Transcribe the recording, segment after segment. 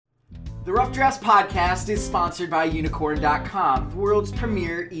The Rough Drafts podcast is sponsored by Unikrn.com, the world's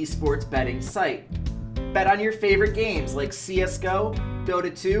premier esports betting site. Bet on your favorite games like CSGO,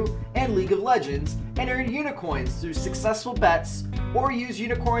 Dota 2, and League of Legends, and earn Unicoins through successful bets, or use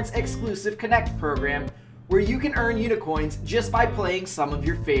Unikrn's exclusive Connect program, where you can earn Unicoins just by playing some of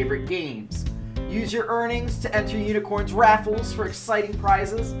your favorite games. Use your earnings to enter Unikrn's raffles for exciting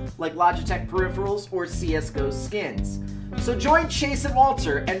prizes like Logitech peripherals or CSGO skins. So join Chase and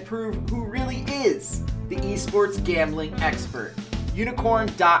Walter and prove who really is the esports gambling expert.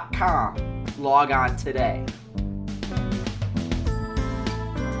 Unikrn.com. Log on today.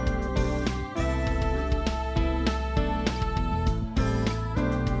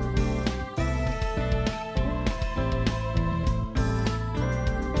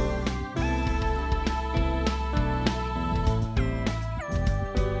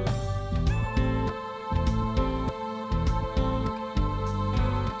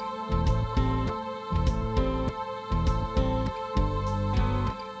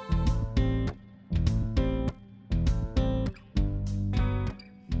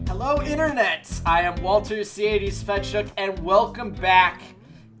 Hello, Internet! I am Walter Ciades Fedchuk, and welcome back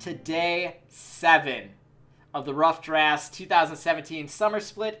to Day 7 of the Rough Drafts 2017 Summer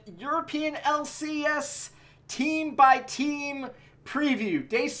Split European LCS team-by-team preview.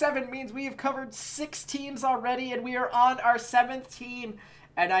 Day 7 means we have covered 6 teams already, and we are on our 7th team,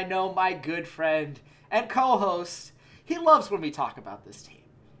 and I know my good friend and co-host, he loves when we talk about this team.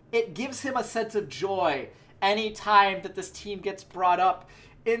 It gives him a sense of joy any time that this team gets brought up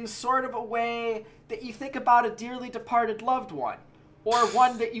in sort of a way that you think about a dearly departed loved one, or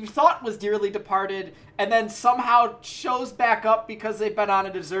one that you thought was dearly departed and then somehow shows back up because they've been on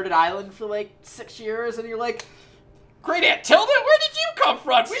a deserted island for like 6 years, and you're like, Great Aunt Tilda, where did you come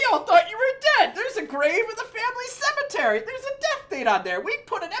from? We all thought you were dead. There's a grave in the family cemetery. There's a death date on there. We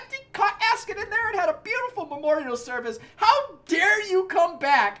put an empty casket in there and had a beautiful memorial service. How dare you come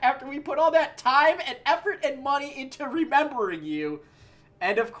back after we put all that time and effort and money into remembering you?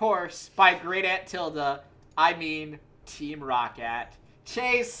 And of course, by Great Aunt Tilda, I mean Team Roccat.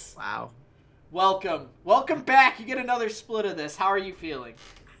 Chase. Wow. Welcome. Welcome back. You get another split of this. How are you feeling?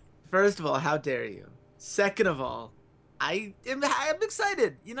 First of all, how dare you? Second of all, I'm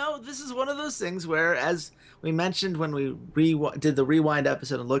excited. You know, this is one of those things where, as we mentioned when we did the rewind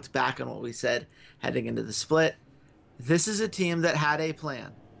episode and looked back on what we said heading into the split, this is a team that had a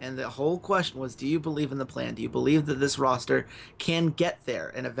plan. And the whole question was, do you believe in the plan? Do you believe that this roster can get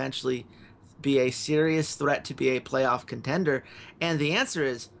there and eventually be a serious threat to be a playoff contender? And the answer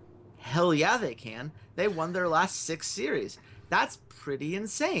is, hell yeah, they can. They won their last 6 series. That's pretty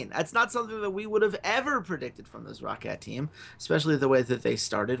insane. That's not something that we would have ever predicted from this Roccat team, especially the way that they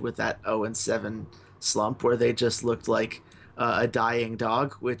started with that 0-7 slump where they just looked like a dying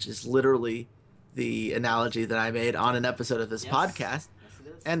dog, which is literally the analogy that I made on an episode of this podcast.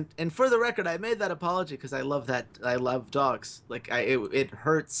 And for the record, I made that apology because I love that. I love dogs. Like it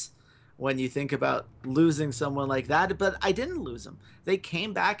hurts when you think about losing someone like that, but I didn't lose them. They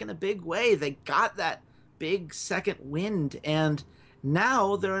came back in a big way. They got that big second wind, and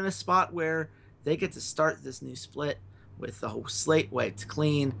now they're in a spot where they get to start this new split with the whole slate wiped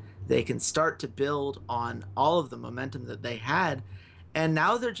clean. They can start to build on all of the momentum that they had, and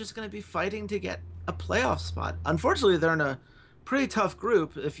now they're just going to be fighting to get a playoff spot. Unfortunately, they're in a pretty tough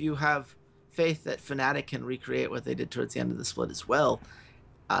group if you have faith that Fnatic can recreate what they did towards the end of the split as well.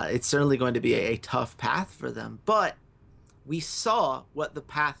 It's certainly going to be a tough path for them, but we saw what the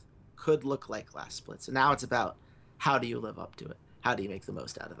path could look like last split. So now it's about, how do you live up to it? How do you make the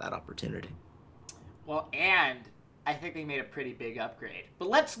most out of that opportunity? Well, and I think they made a pretty big upgrade. But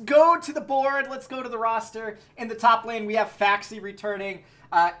let's go to the board. Let's go to the roster. In the top lane, we have Faxi returning.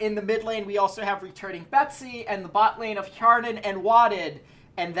 In the mid lane, we also have returning Betsy, and the bot lane of Hjarnan and Wadded.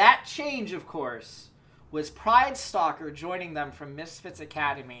 And that change, of course, was Pride Stalker joining them from Misfits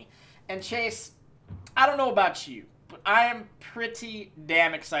Academy. And Chase, I don't know about you, but I am pretty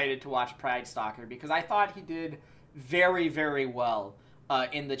damn excited to watch Pride Stalker because I thought he did very, very well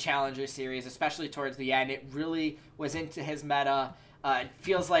in the Challenger Series, especially towards the end. It really was into his meta. It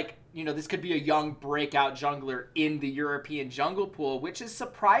feels like, you know, this could be a young breakout jungler in the European jungle pool, which has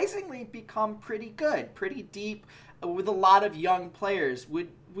surprisingly become pretty good, pretty deep, with a lot of young players.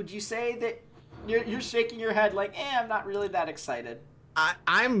 Would you say that you're shaking your head like, I'm not really that excited?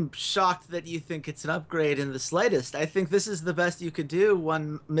 I'm shocked that you think it's an upgrade in the slightest. I think this is the best you could do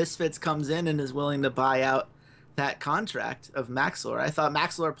when Misfits comes in and is willing to buy out that contract of Maxlor. I thought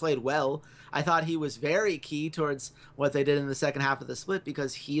Maxlor played well. I thought he was very key towards what they did in the second half of the split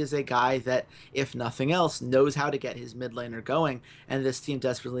because he is a guy that, if nothing else, knows how to get his mid laner going. And this team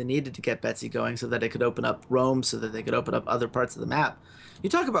desperately needed to get Betsy going so that it could open up Rome, so that they could open up other parts of the map. You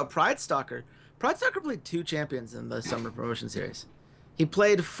talk about Pride Stalker. Pride Stalker played 2 champions in the Summer Promotion Series. He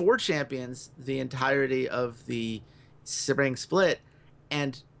played 4 champions the entirety of the spring split,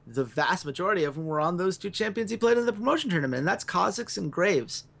 and the vast majority of them were on those 2 champions he played in the promotion tournament, and that's Kha'Zix and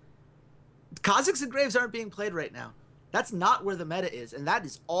Graves. Kha'Zix and Graves aren't being played right now. That's not where the meta is, and that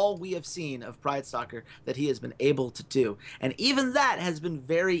is all we have seen of Pride Stalker that he has been able to do. And even that has been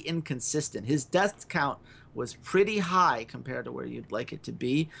very inconsistent. His death count was pretty high compared to where you'd like it to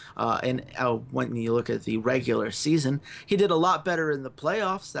be. When you look at the regular season, he did a lot better in the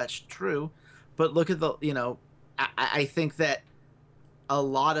playoffs. That's true, but look at I think that a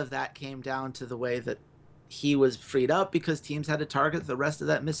lot of that came down to the way that he was freed up because teams had to target the rest of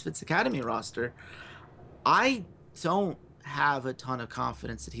that Misfits Academy roster. I don't have a ton of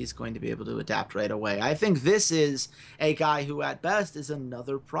confidence that he's going to be able to adapt right away. I think this is a guy who at best is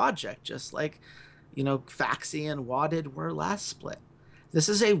another project, just like, Faxi and Wadded were last split. This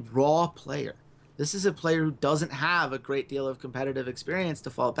is a raw player. This is a player who doesn't have a great deal of competitive experience to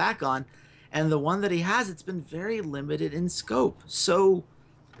fall back on, and the one that he has, it's been very limited in scope. So,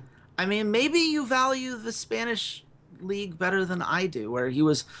 maybe you value the Spanish league better than I do, where he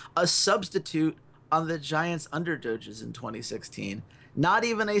was a substitute on the Giants Underdoges in 2016. Not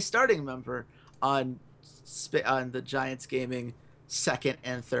even a starting member on the Giants Gaming second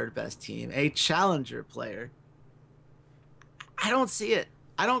and third best team, a challenger player. I don't see it.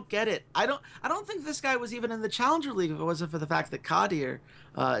 I don't get it. I don't think this guy was even in the Challenger League if it wasn't for the fact that Kadir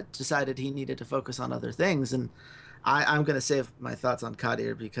decided he needed to focus on other things. And I'm going to save my thoughts on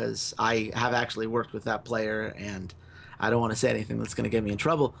Kadir because I have actually worked with that player, and I don't want to say anything that's going to get me in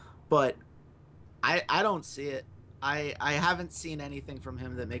trouble. But I don't see it. I haven't seen anything from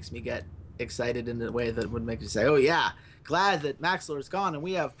him that makes me get excited in a way that would make me say, oh yeah, glad that Maxlor's gone and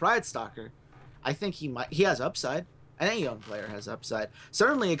we have Pride Stalker. I think he has upside. Any young player has upside.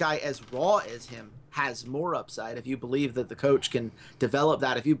 Certainly a guy as raw as him has more upside if you believe that the coach can develop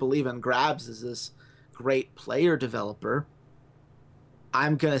that. If you believe in Grabs as this great player developer,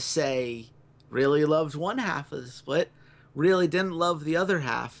 I'm going to say really loved one half of the split, really didn't love the other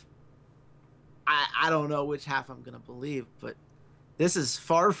half. I don't know which half I'm going to believe, but this is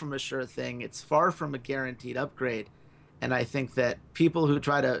far from a sure thing. It's far from a guaranteed upgrade. And I think that people who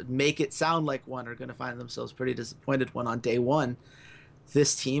try to make it sound like one are going to find themselves pretty disappointed when on day one,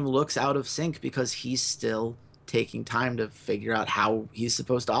 this team looks out of sync because he's still taking time to figure out how he's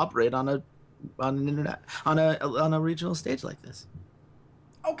supposed to operate on a regional stage like this.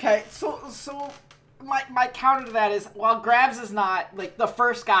 Okay, so my counter to that is, while Grabs is not like the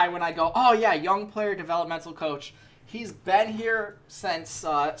first guy when I go, oh yeah, young player developmental coach. He's been here since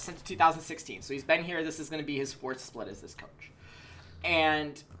 2016, so he's been here. This is going to be his 4th split as this coach,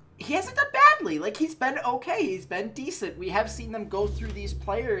 and he hasn't done badly. Like, he's been okay. He's been decent. We have seen them go through these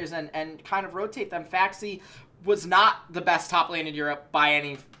players and kind of rotate them. Faxi was not the best top lane in Europe by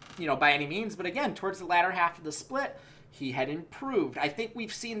any means, but again, towards the latter half of the split, he had improved. I think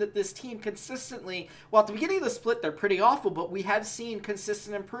we've seen that this team consistently, well, at the beginning of the split, they're pretty awful, but we have seen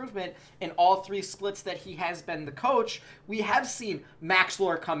consistent improvement in all 3 splits that he has been the coach. We have seen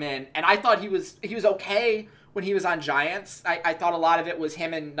Maxlor come in, and I thought he was okay when he was on Giants. I thought a lot of it was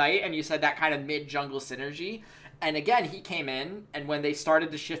him and Knight, and you said that kind of mid-jungle synergy. And again, he came in, and when they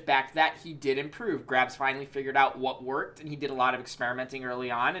started to shift back to that, he did improve. Grabs finally figured out what worked, and he did a lot of experimenting early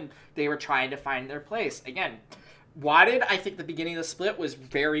on, and they were trying to find their place. Again, Wadded, I think the beginning of the split was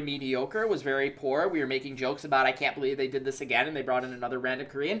very mediocre, was very poor. We were making jokes about, I can't believe they did this again, and they brought in another random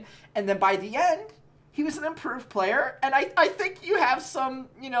Korean. And then by the end, he was an improved player, and I think you have some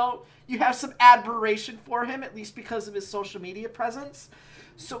admiration for him, at least because of his social media presence.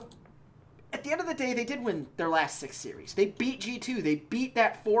 So at the end of the day, they did win their last 6 series. They beat G2. They beat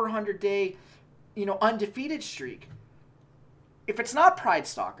that 400-day, undefeated streak. If it's not Pride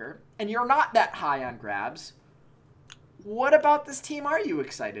Stalker, and you're not that high on Grabs, what about this team are you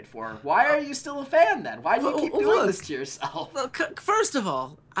excited for? Why are you still a fan then? Why do you keep doing this to yourself? Look, first of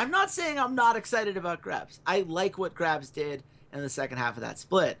all, I'm not saying I'm not excited about Grabs. I like what Grabs did in the second half of that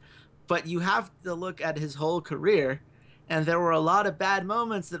split. But you have to look at his whole career, and there were a lot of bad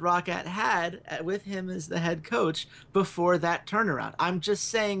moments that ROCCAT had with him as the head coach before that turnaround. I'm just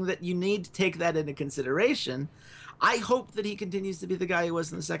saying that you need to take that into consideration. I hope that he continues to be the guy he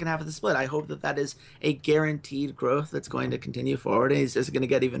was in the second half of the split. I hope that that is a guaranteed growth that's going to continue forward, and he's just going to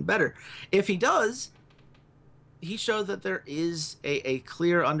get even better. If he does, he showed that there is a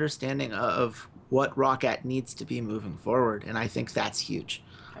clear understanding of what Roccat needs to be moving forward, and I think that's huge.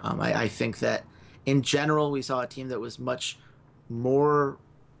 I think that in general we saw a team that was much more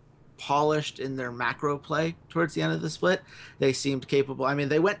polished in their macro play towards the end of the split. They seemed capable. I mean,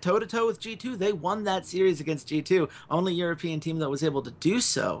 they went toe to toe with G2. They won that series against G2. Only European team that was able to do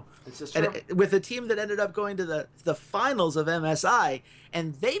so. This is true. And with a team that ended up going to the finals of MSI,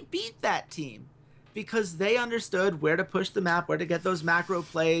 and they beat that team because they understood where to push the map, where to get those macro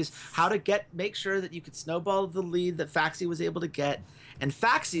plays, how to make sure that you could snowball the lead that Faxi was able to get. And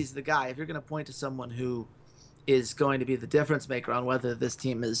Faxi's the guy, if you're going to point to someone who is going to be the difference maker on whether this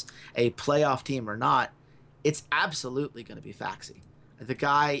team is a playoff team or not, it's absolutely going to be Faxi. The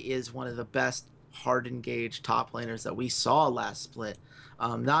guy is one of the best hard engaged top laners that we saw last split.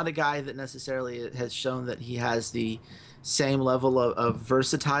 Not a guy that necessarily has shown that he has the same level of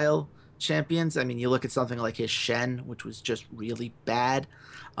versatile champions. I mean, you look at something like his Shen, which was just really bad.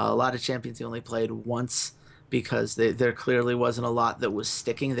 A lot of champions he only played once because there clearly wasn't a lot that was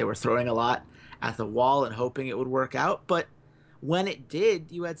sticking. They were throwing a lot at the wall and hoping it would work out. But when it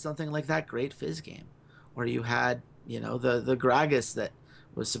did, you had something like that great Fizz game, or you had, the Gragas that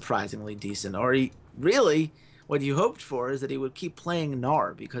was surprisingly decent, or really what you hoped for is that he would keep playing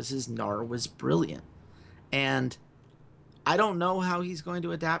Gnar because his Gnar was brilliant. And I don't know how he's going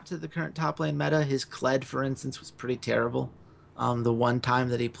to adapt to the current top lane meta. His Kled, for instance, was pretty terrible the one time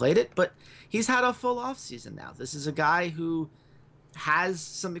that he played it, but he's had a full off season now. This is a guy who has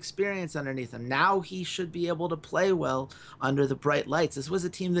some experience underneath him. Now he should be able to play well under the bright lights. This was a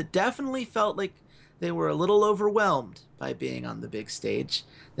team that definitely felt like they were a little overwhelmed by being on the big stage.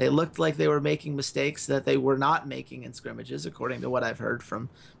 They looked like they were making mistakes that they were not making in scrimmages, according to what I've heard from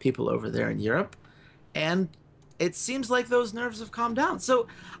people over there in Europe. And it seems like those nerves have calmed down. So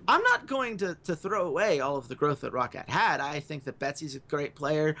I'm not going to throw away all of the growth that Roccat had. I think that Betsy's a great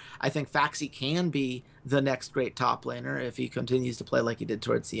player. I think Faxi can be the next great top laner if he continues to play like he did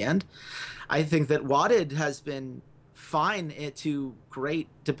towards the end. I think that Wadded has been fine to great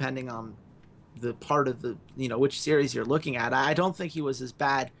depending on the part of the, which series you're looking at. I don't think he was as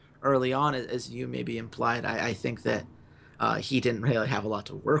bad early on as you maybe implied. I think that he didn't really have a lot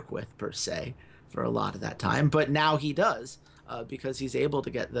to work with per se for a lot of that time, but now he does because he's able to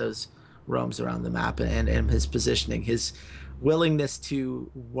get those roams around the map, and his positioning, his willingness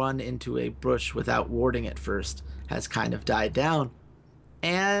to run into a bush without warding it first has kind of died down.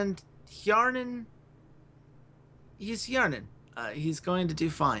 And Hjarnan, he's Hjarnan. He's going to do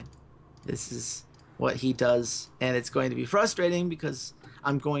fine. This is what he does, and it's going to be frustrating because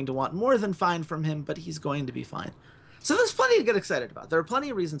I'm going to want more than fine from him, but he's going to be fine. So there's plenty to get excited about. There are plenty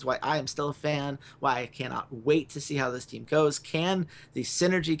of reasons why I am still a fan, why I cannot wait to see how this team goes. Can the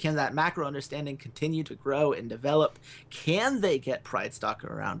synergy, can that macro understanding continue to grow and develop? Can they get Pride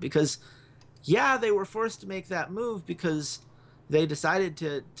Stalker around? Because, yeah, they were forced to make that move because they decided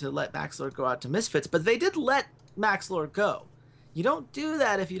to let Maxlord go out to Misfits, but they did let Maxlord go. You don't do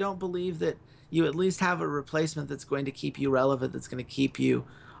that if you don't believe that you at least have a replacement that's going to keep you relevant, that's going to keep you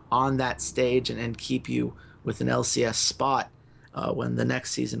on that stage and keep you with an LCS spot when the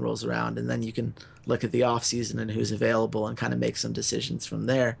next season rolls around, and then you can look at the off season and who's available and kind of make some decisions from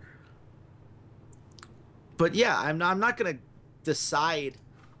there. But yeah, I'm not going to decide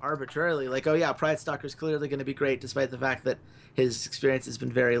arbitrarily like, oh yeah, Pride Stalker's clearly going to be great, despite the fact that his experience has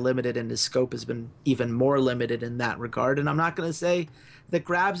been very limited and his scope has been even more limited in that regard. And I'm not going to say that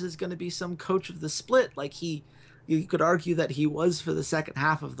Grabs is going to be some coach of the split like you could argue that he was for the second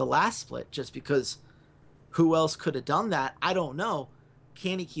half of the last split, just because who else could have done that? I don't know.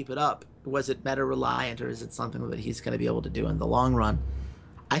 Can he keep it up? Was it meta reliant, or is it something that he's going to be able to do in the long run?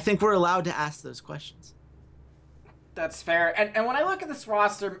 I think we're allowed to ask those questions. That's fair. And when I look at this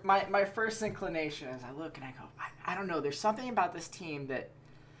roster, my first inclination is I look and I go, I don't know. There's something about this team that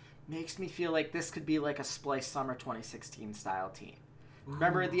makes me feel like this could be like a Splice Summer 2016 style team. Ooh.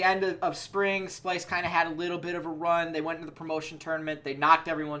 Remember at the end of spring, Splice kind of had a little bit of a run. They went into the promotion tournament. They knocked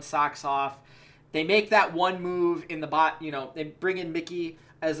everyone's socks off. They make that one move in the bot, they bring in Mickey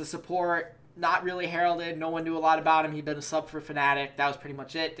as a support, not really heralded. No one knew a lot about him. He'd been a sub for Fnatic. That was pretty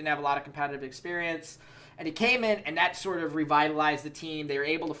much it. Didn't have a lot of competitive experience. And he came in, and that sort of revitalized the team. They were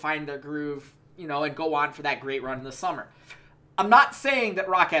able to find their groove, and go on for that great run in the summer. I'm not saying that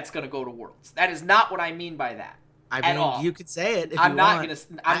Rockat's going to go to Worlds. That is not what I mean by that. I mean, all. You could say it if I'm you not want.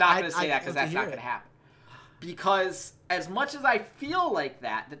 I'm not going to say that because that's not going to happen. Because as much as I feel like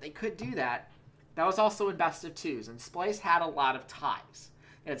that they could do that, that was also in best of twos, and Splice had a lot of ties.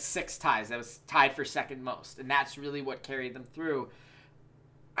 It had 6 ties. That was tied for second most, and that's really what carried them through.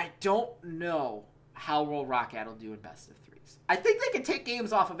 I don't know how will Roccat will do in best of threes. I think they can take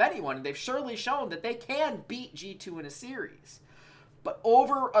games off of anyone, and they've surely shown that they can beat G2 in a series. But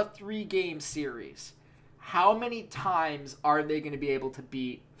over a 3-game series, how many times are they going to be able to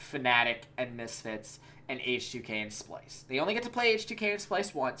beat Fnatic and Misfits and H2K and Splyce? They only get to play H2K and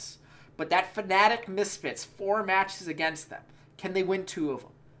Splyce once, but that Fnatic Misfits, 4 matches against them, can they win 2 of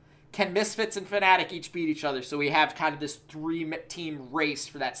them? Can Misfits and Fnatic each beat each other so we have kind of this 3-team race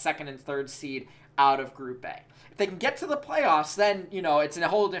for that 2nd and 3rd seed out of Group A? If they can get to the playoffs, then, it's a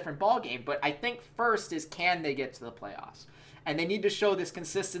whole different ballgame. But I think first is, can they get to the playoffs? And they need to show this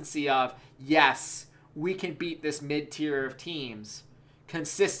consistency of, yes, we can beat this mid-tier of teams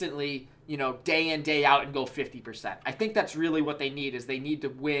consistently, day in, day out, and go 50%. I think that's really what they need, is they need to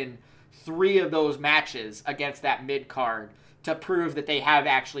win 3 of those matches against that mid-card to prove that they have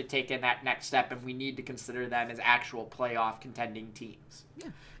actually taken that next step, and we need to consider them as actual playoff contending teams. Yeah,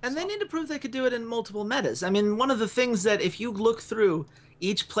 and they need to prove they could do it in multiple metas. I mean, one of the things that if you look through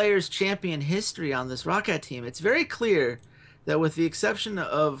each player's champion history on this Roccat team, it's very clear that with the exception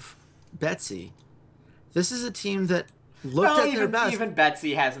of Betsy, this is a team that looked at their best. Even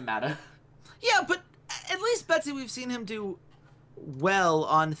Betsy has a meta. Yeah, but at least Betsy, we've seen him do well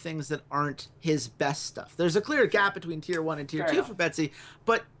on things that aren't his best stuff. There's a clear gap between tier 1 and tier 2 for Betsy,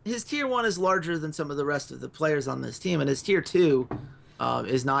 but his tier 1 is larger than some of the rest of the players on this team, and his tier 2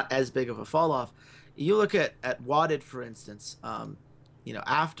 is not as big of a fall off. You look at Wadded, for instance,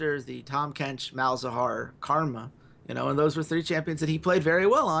 after the Tom Kench, Malzahar, Karma, and those were 3 champions that he played very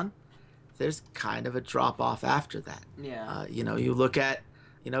well on, there's kind of a drop off after that. Yeah. You look at,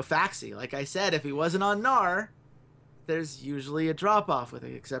 Faxi. Like I said, if he wasn't on Gnar, there's usually a drop off, with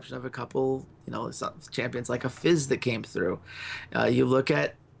the exception of a couple, some champions like a Fizz that came through. You look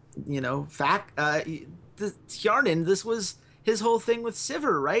at, Hjarnan. This was his whole thing with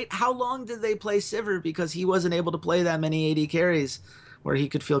Sivir, right? How long did they play Sivir because he wasn't able to play that many AD carries where he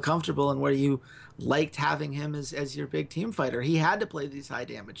could feel comfortable and where you liked having him as your big team fighter? He had to play these high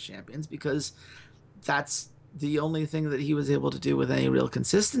damage champions because that's the only thing that he was able to do with any real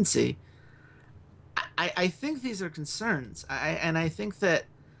consistency. I think these are concerns. I think that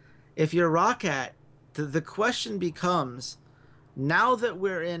if you're Roccat, the question becomes, now that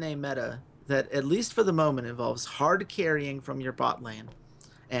we're in a meta that, at least for the moment, involves hard carrying from your bot lane,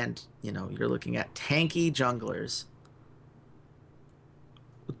 and, you're looking at tanky junglers,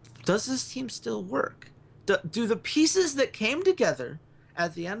 does this team still work? Do the pieces that came together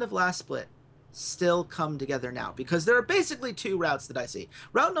at the end of last split still come together now? Because there are basically 2 routes that I see.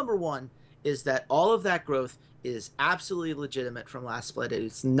 Route number 1 is that all of that growth is absolutely legitimate from last split.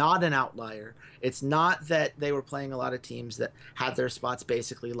 It's not an outlier. It's not that they were playing a lot of teams that had their spots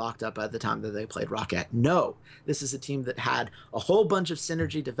basically locked up at the time that they played Roccat. No, this is a team that had a whole bunch of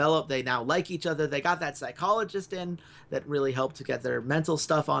synergy developed. They now like each other. They got that psychologist in that really helped to get their mental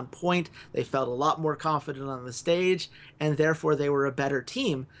stuff on point. They felt a lot more confident on the stage, and therefore they were a better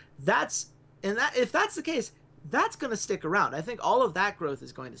team. If that's the case, that's going to stick around. I think all of that growth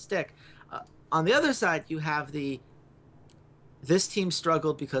is going to stick. On the other side, you have this team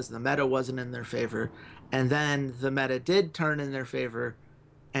struggled because the meta wasn't in their favor, and then the meta did turn in their favor,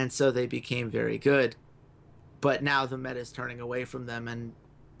 and so they became very good. But now the meta is turning away from them, and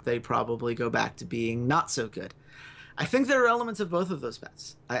they probably go back to being not so good. I think there are elements of both of those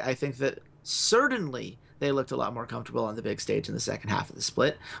bets. I think that certainly they looked a lot more comfortable on the big stage in the second half of the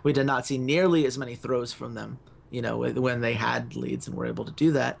split. We did not see nearly as many throws from them, when they had leads and were able to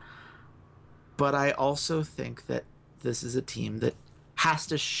do that. But I also think that this is a team that has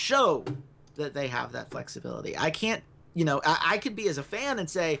to show that they have that flexibility. I can't, I could be as a fan and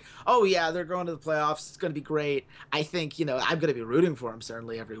say, oh yeah, they're going to the playoffs, it's going to be great. I think, I'm going to be rooting for them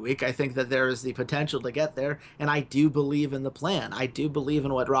certainly every week. I think that there is the potential to get there, and I do believe in the plan. I do believe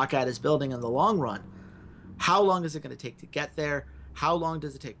in what Roccat is building in the long run. How long is it going to take to get there? How long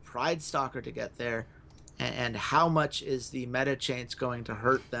does it take Pride Stalker to get there? And how much is the meta change going to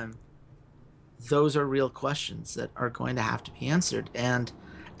hurt them? Those are real questions that are going to have to be answered. And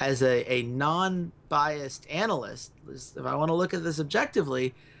as a non-biased analyst, if I want to look at this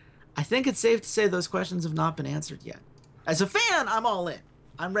objectively, I think it's safe to say those questions have not been answered yet. As a fan, I'm all in.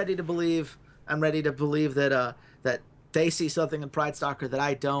 I'm ready to believe that that they see something in Pride Stalker that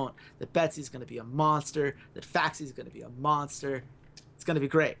I don't, that Betsy's going to be a monster, that Faxi's going to be a monster. It's going to be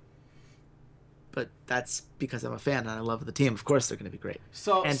great. But that's because I'm a fan and I love the team. Of course they're going to be great.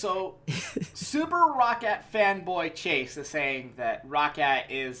 So Super Roccat fanboy Chase is saying that Roccat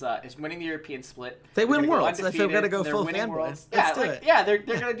is winning the European split. They win Worlds. If they're going to go full fanboy. Yeah, they're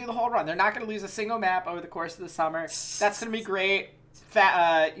going to do the whole run. They're not going to lose a single map over the course of the summer. That's going to be great.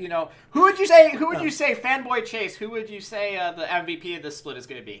 Who would you say? Fanboy Chase? Who would you say the MVP of this split is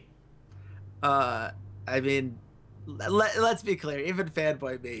going to be? I mean, let's be clear. Even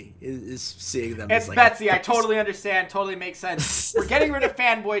fanboy me is seeing them. It's Betsy. I totally understand. Totally makes sense. We're getting rid of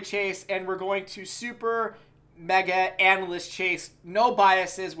fanboy Chase, and we're going to super mega analyst Chase. No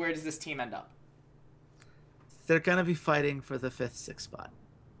biases. Where does this team end up? They're going to be fighting for the 5th, 6th spot.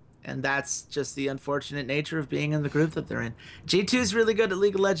 And that's just the unfortunate nature of being in the group that they're in. G2 is really good at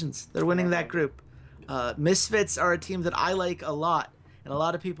League of Legends. They're winning that group. Misfits are a team that I like a lot. And a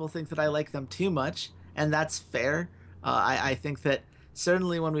lot of people think that I like them too much. And that's fair. I think that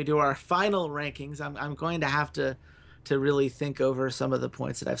certainly when we do our final rankings, I'm going to have to really think over some of the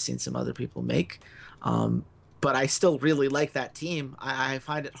points that I've seen some other people make. But I still really like that team. I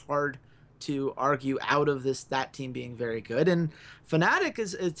find it hard to argue out of that team being very good. And Fnatic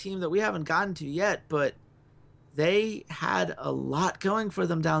is a team that we haven't gotten to yet, but they had a lot going for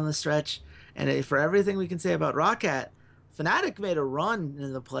them down the stretch. And for everything we can say about Roccat, Fnatic made a run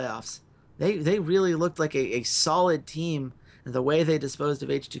in the playoffs. They really looked like a solid team, and the way they disposed of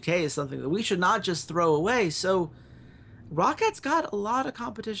H2K is something that we should not just throw away. So Rocket's got a lot of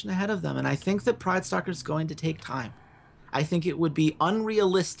competition ahead of them, and I think that Pridestalker's going to take time. I think it would be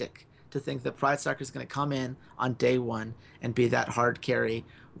unrealistic to think that Pridestalker is going to come in on day one and be that hard carry,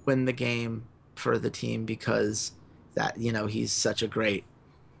 win the game for the team because that, he's such a great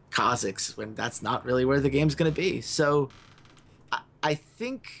Kha'Zix, when that's not really where the game's going to be. So I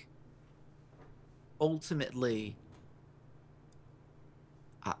think ultimately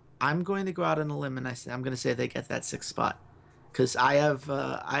I'm going to go out on a limb and I'm going to say they get that 6th spot, because I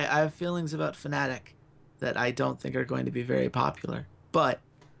have feelings about Fnatic that I don't think are going to be very popular, but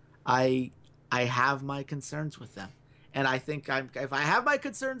I have my concerns with them. And I think if I have my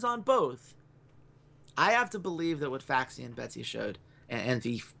concerns on both, I have to believe that what Faxi and Betsy showed and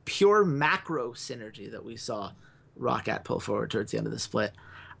the pure macro synergy that we saw Roccat pull forward towards the end of the split,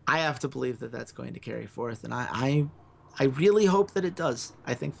 I have to believe that that's going to carry forth. And I really hope that it does.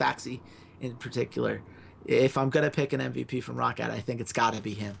 I think Faxi in particular, if I'm going to pick an MVP from Roccat, I think it's got to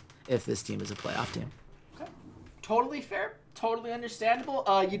be him if this team is a playoff team. Okay. Totally fair. Totally understandable.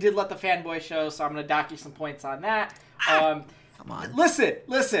 You did let the fanboy show, so I'm going to dock you some points on that. Come on.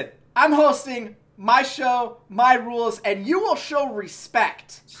 Listen. I'm hosting my show, my rules, and you will show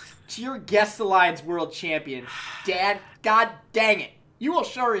respect to your Guess the Lines world champion. Dad, God dang it. You will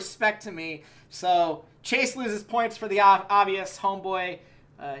show respect to me. So Chase loses points for the obvious homeboy,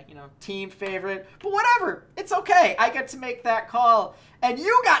 team favorite. But whatever. It's okay. I get to make that call. And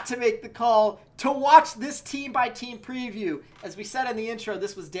you got to make the call to watch this team-by-team preview. As we said in the intro,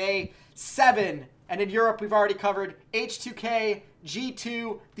 this was day 7. And in Europe, we've already covered H2K,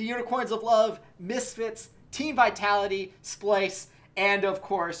 G2, the Unicorns of Love, Misfits, Team Vitality, Splyce, and, of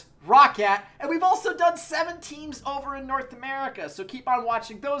course, Roccat. And we've also done 7 teams over in North America. So keep on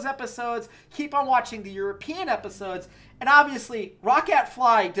watching those episodes. Keep on watching the European episodes. And obviously, Roccat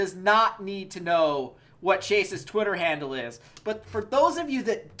Fly does not need to know what Chase's Twitter handle is. But for those of you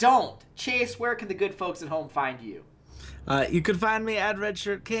that don't, Chase, where can the good folks at home find you? You can find me at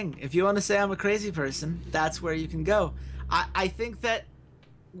Redshirt King. If you want to say I'm a crazy person, that's where you can go. I think that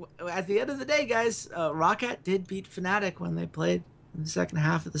at the end of the day, guys, Roccat did beat Fnatic when they played in the second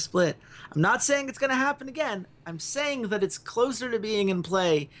half of the split. I'm not saying it's going to happen again. I'm saying that it's closer to being in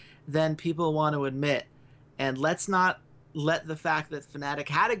play than people want to admit. And let's not let the fact that Fnatic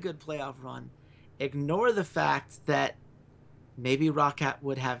had a good playoff run ignore the fact that maybe Roccat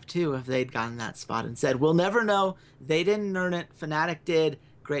would have too if they'd gotten that spot and said, we'll never know. They didn't earn it. Fnatic did.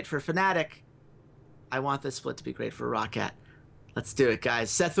 Great for Fnatic. I want this split to be great for Roccat. Let's do it, guys.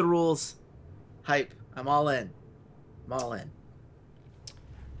 Set the rules. Hype. I'm all in.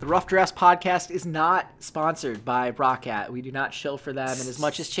 The Rough Drafts podcast is not sponsored by Roccat. We do not shill for them. And as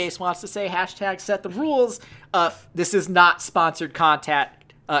much as Chase wants to say hashtag set the rules, this is not sponsored content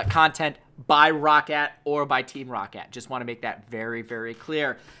by Roccat or by Team Roccat. Just want to make that very, very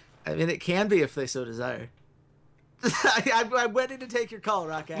clear. I mean, it can be if they so desire. I'm ready to take your call,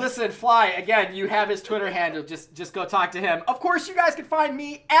 Roccat. Listen, Fly, again, you have his Twitter handle. Just go talk to him. Of course, you guys can find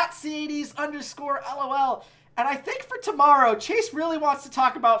me at C80s_LOL. And I think for tomorrow, Chase really wants to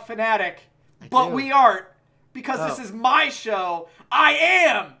talk about Fnatic, but we aren't, because this is my show. I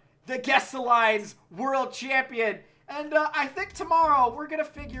am the Guess the Lines world champion. And I think tomorrow we're going to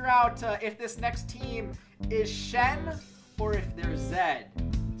figure out if this next team is Shen or if they're Zed.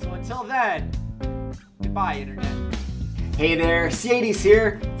 So until then, goodbye, Internet. Hey there, C80s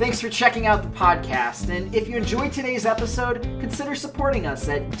here. Thanks for checking out the podcast. And if you enjoyed today's episode, consider supporting us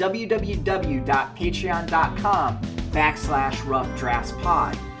at www.patreon.com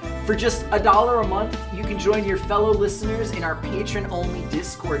patreon.com/roughdraftspod. For just $1 a month, you can join your fellow listeners in our patron-only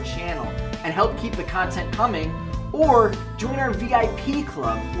Discord channel and help keep the content coming, or join our VIP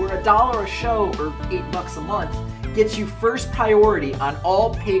club where $1 a show or $8 a month gets you first priority on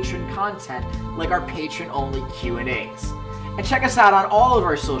all patron content like our patron-only Q&As. And check us out on all of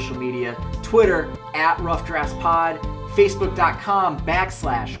our social media, Twitter @RoughDraftsPod,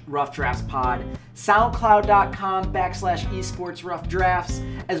 Facebook.com/RoughDraftsPod, SoundCloud.com/esportsroughdrafts,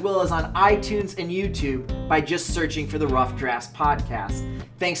 as well as on iTunes and YouTube by just searching for the Rough Drafts Podcast.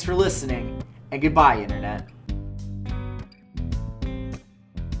 Thanks for listening, and goodbye, Internet.